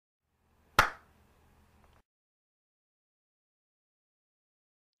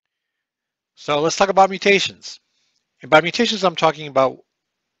So let's talk about mutations. And by mutations, I'm talking about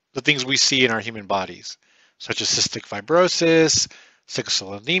the things we see in our human bodies, such as cystic fibrosis, sickle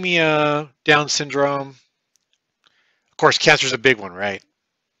cell anemia, Down syndrome. Of course, cancer is a big one, right?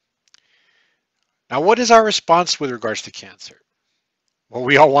 Now, what is our response with regards to cancer? Well,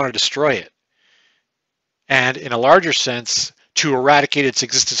 we all want to destroy it. And in a larger sense, to eradicate its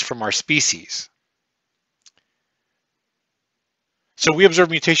existence from our species. So we observe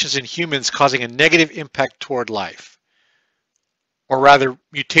mutations in humans causing a negative impact toward life. Or rather,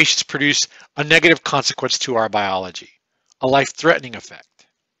 mutations produce a negative consequence to our biology, a life-threatening effect.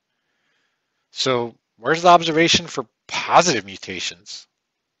 So where's the observation for positive mutations?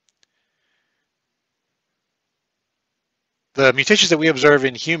 The mutations that we observe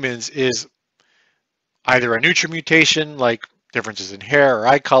in humans is either a neutral mutation, like differences in hair or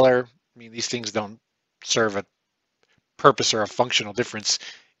eye color. I mean, these things don't serve a purpose or a functional difference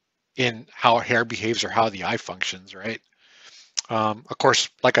in how hair behaves or how the eye functions, right? Of course,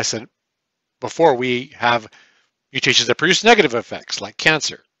 like I said before, we have mutations that produce negative effects, like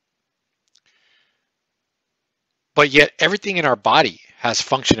cancer. But yet everything in our body has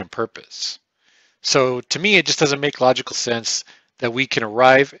function and purpose. So to me, it just doesn't make logical sense that we can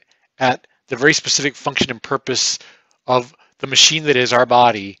arrive at the very specific function and purpose of the machine that is our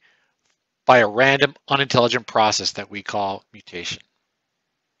body by a random, unintelligent process that we call mutation.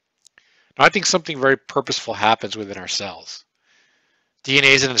 Now, I think something very purposeful happens within our cells.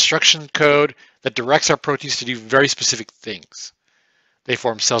 DNA is an instruction code that directs our proteins to do very specific things. They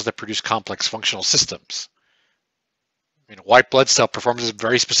form cells that produce complex functional systems. I mean, a white blood cell performs a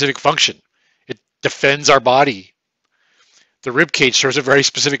very specific function. It defends our body. The rib cage serves a very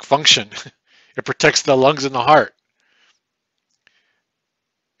specific function. It protects the lungs and the heart.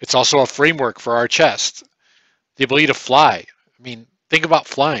 It's also a framework for our chest. The ability to fly. I mean, think about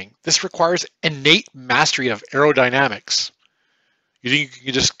flying. This requires innate mastery of aerodynamics. You think you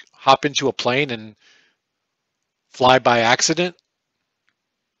can just hop into a plane and fly by accident?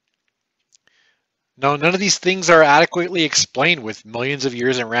 No, none of these things are adequately explained with millions of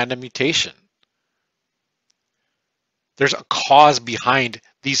years in random mutation. There's a cause behind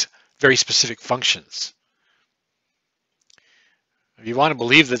these very specific functions. If you want to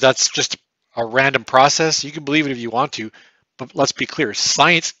believe that that's just a random process, you can believe it if you want to, but let's be clear,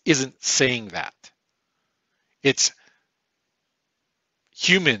 science isn't saying that. It's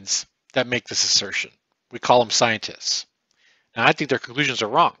humans that make this assertion. We call them scientists. And I think their conclusions are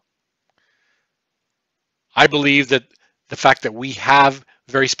wrong. I believe that the fact that we have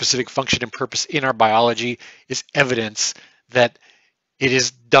very specific function and purpose in our biology is evidence that it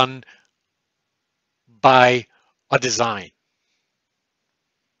is done by a design.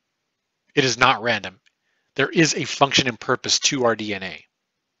 It is not random. There is a function and purpose to our DNA.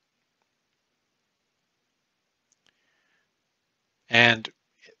 And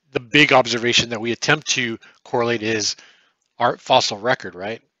the big observation that we attempt to correlate is our fossil record,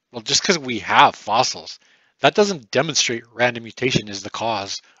 right? Well, just because we have fossils, that doesn't demonstrate random mutation is the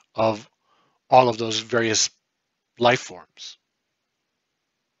cause of all of those various life forms.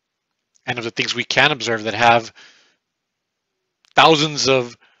 And of the things we can observe that have thousands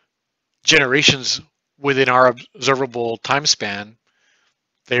of generations within our observable time span,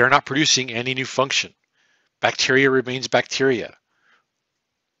 they are not producing any new function. Bacteria remains bacteria.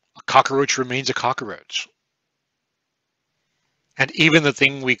 A cockroach remains a cockroach. And even the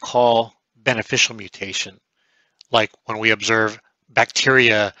thing we call beneficial mutation, like when we observe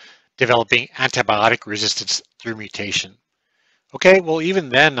bacteria developing antibiotic resistance through mutation. Okay, well, even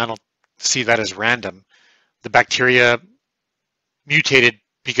then, I don't see that as random. The bacteria mutated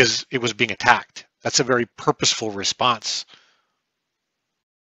because it was being attacked. That's a very purposeful response.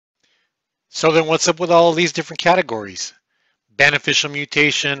 So then what's up with all of these different categories? Beneficial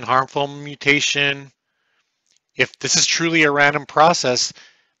mutation, harmful mutation. If this is truly a random process,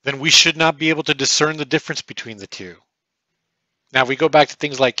 then we should not be able to discern the difference between the two. Now, if we go back to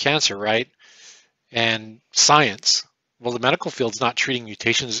things like cancer, right, and science, well, the medical field's not treating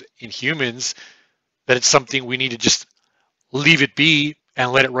mutations in humans, that it's something we need to just leave it be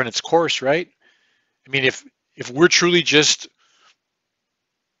and let it run its course, right? I mean, if we're truly just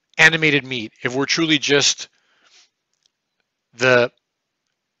animated meat, if we're truly just the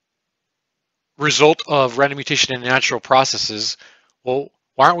result of random mutation in natural processes, well,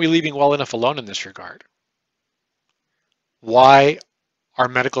 why aren't we leaving well enough alone in this regard? Why are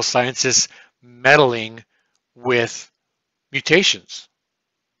medical scientists meddling with mutations?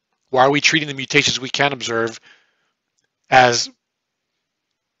 Why are we treating the mutations we can observe as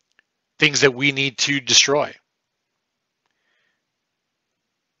things that we need to destroy?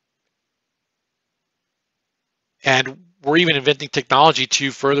 And we're even inventing technology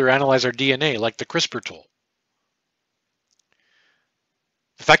to further analyze our DNA, like the CRISPR tool.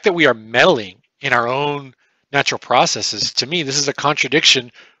 The fact that we are meddling in our own natural processes, to me, this is a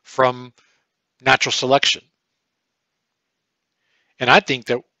contradiction from natural selection. And I think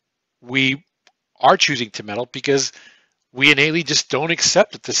that we are choosing to meddle because we innately just don't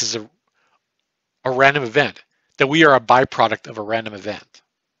accept that this is a random event, that we are a byproduct of a random event.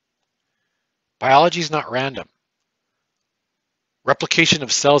 Biology is not random. Replication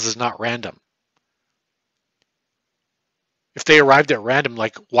of cells is not random. If they arrived at random,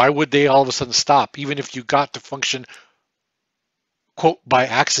 like, why would they all of a sudden stop? Even if you got to function, quote, by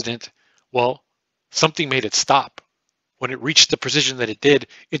accident, well, something made it stop. When it reached the precision that it did,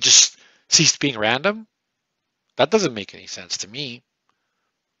 it just ceased being random? That doesn't make any sense to me.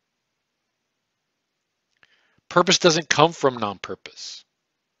 Purpose doesn't come from non-purpose.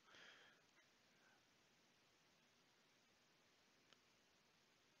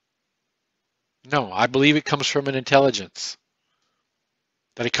 No, I believe it comes from an intelligence,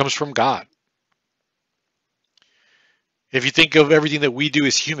 that it comes from God. If you think of everything that we do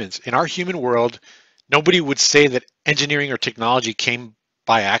as humans, in our human world, nobody would say that engineering or technology came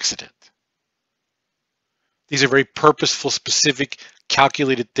by accident. These are very purposeful, specific,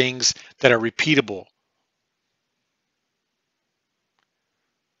 calculated things that are repeatable.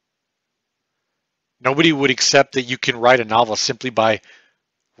 Nobody would accept that you can write a novel simply by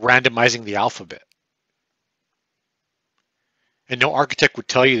randomizing the alphabet. And no architect would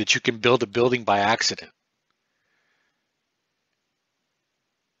tell you that you can build a building by accident.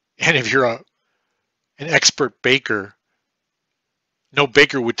 And if you're an expert baker, no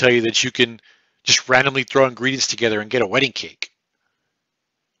baker would tell you that you can just randomly throw ingredients together and get a wedding cake.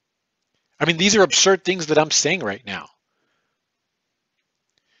 I mean, these are absurd things that I'm saying right now.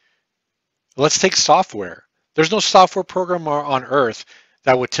 Let's take software. There's no software programmer on earth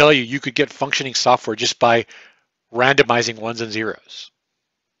that would tell you could get functioning software just by randomizing ones and zeros.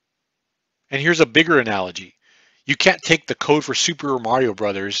 And here's a bigger analogy. You can't take the code for Super Mario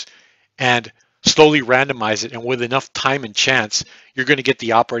Brothers and slowly randomize it, and with enough time and chance, you're going to get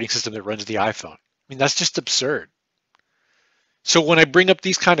the operating system that runs the iPhone. I mean, that's just absurd. So when I bring up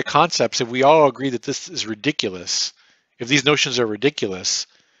these kind of concepts, if we all agree that this is ridiculous, if these notions are ridiculous,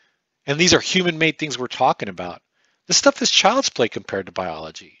 and these are human-made things we're talking about, this stuff is child's play compared to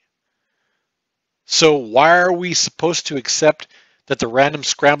biology. So why are we supposed to accept that the random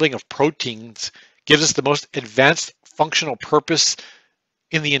scrambling of proteins gives us the most advanced functional purpose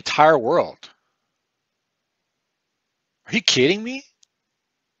in the entire world? Are you kidding me?